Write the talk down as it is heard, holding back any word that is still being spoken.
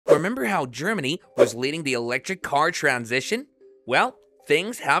Remember how Germany was leading the electric car transition? Well,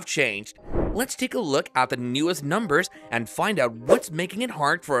 things have changed. Let's take a look at the newest numbers and find out what's making it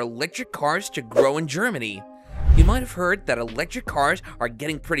hard for electric cars to grow in Germany. You might have heard that electric cars are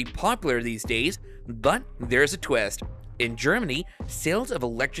getting pretty popular these days, but there's a twist. In Germany, sales of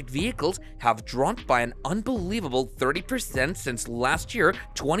electric vehicles have dropped by an unbelievable 30% since last year,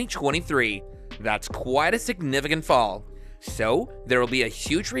 2023. That's quite a significant fall. So, there will be a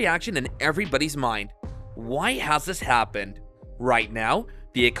huge reaction in everybody's mind. Why has this happened? Right now,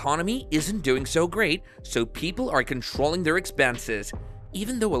 the economy isn't doing so great, so people are controlling their expenses.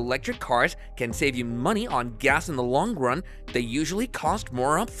 Even though electric cars can save you money on gas in the long run, they usually cost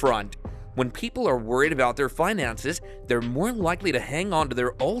more upfront. When people are worried about their finances, they're more likely to hang on to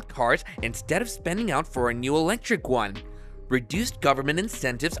their old cars instead of spending out for a new electric one. Reduced government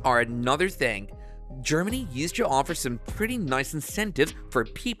incentives are another thing. Germany used to offer some pretty nice incentives for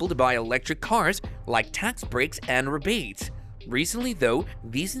people to buy electric cars, like tax breaks and rebates. Recently though,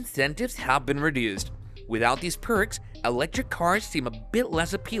 these incentives have been reduced. Without these perks, electric cars seem a bit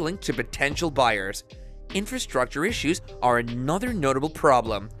less appealing to potential buyers. Infrastructure issues are another notable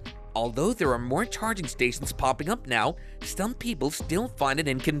problem. Although there are more charging stations popping up now, some people still find it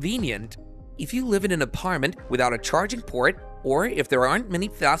inconvenient. If you live in an apartment without a charging port, or if there aren't many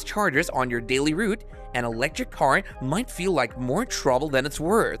fast chargers on your daily route, an electric car might feel like more trouble than it's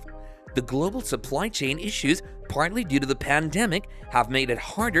worth. The global supply chain issues, partly due to the pandemic, have made it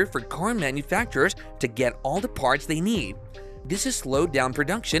harder for car manufacturers to get all the parts they need. This has slowed down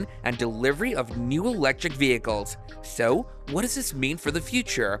production and delivery of new electric vehicles. So, what does this mean for the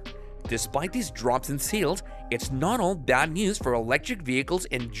future? Despite these drops in sales, it's not all bad news for electric vehicles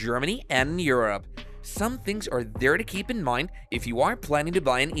in Germany and in Europe. Some things are there to keep in mind if you are planning to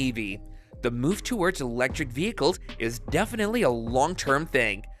buy an EV. The move towards electric vehicles is definitely a long-term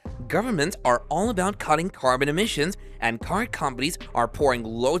thing. Governments are all about cutting carbon emissions, and car companies are pouring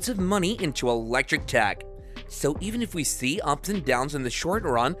loads of money into electric tech. So even if we see ups and downs in the short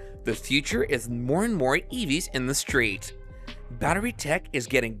run, the future is more and more EVs in the streets. Battery tech is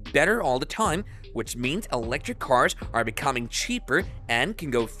getting better all the time, which means electric cars are becoming cheaper and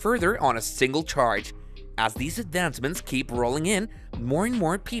can go further on a single charge. As these advancements keep rolling in, more and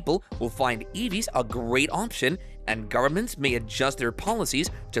more people will find EVs a great option, and governments may adjust their policies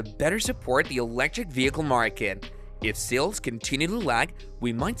to better support the electric vehicle market. If sales continue to lag,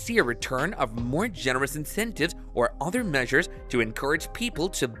 we might see a return of more generous incentives or other measures to encourage people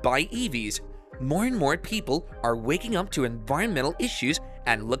to buy EVs. More and more people are waking up to environmental issues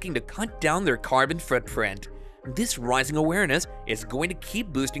and looking to cut down their carbon footprint. This rising awareness is going to keep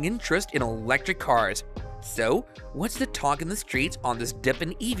boosting interest in electric cars. So, what's the talk in the streets on this dip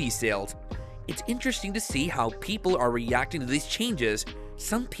in EV sales? It's interesting to see how people are reacting to these changes.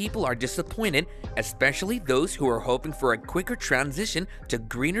 Some people are disappointed, especially those who are hoping for a quicker transition to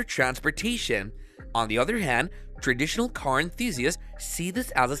greener transportation. On the other hand, traditional car enthusiasts see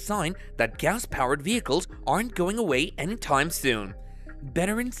this as a sign that gas-powered vehicles aren't going away anytime soon.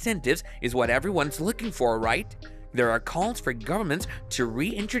 Better incentives is what everyone's looking for, right? There are calls for governments to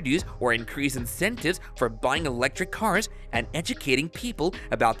reintroduce or increase incentives for buying electric cars and educating people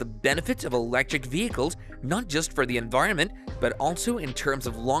about the benefits of electric vehicles, not just for the environment, but also in terms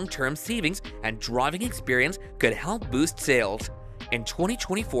of long-term savings and driving experience could help boost sales. In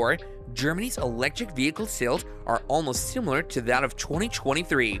 2024, Germany's electric vehicle sales are almost similar to that of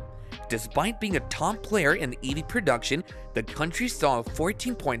 2023. Despite being a top player in EV production, the country saw a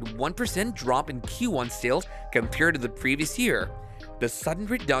 14.1% drop in Q1 sales compared to the previous year. The sudden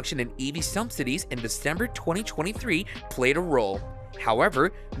reduction in EV subsidies in December 2023 played a role.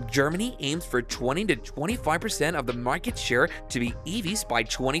 However, Germany aims for 20 to 25% of the market share to be EVs by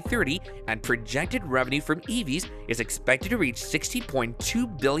 2030, and projected revenue from EVs is expected to reach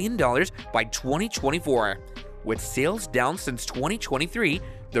 $60.2 billion by 2024. With sales down since 2023,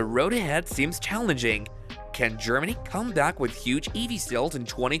 the road ahead seems challenging. Can Germany come back with huge EV sales in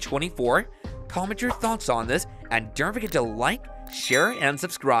 2024? Comment your thoughts on this, and don't forget to like, share, and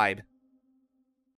subscribe.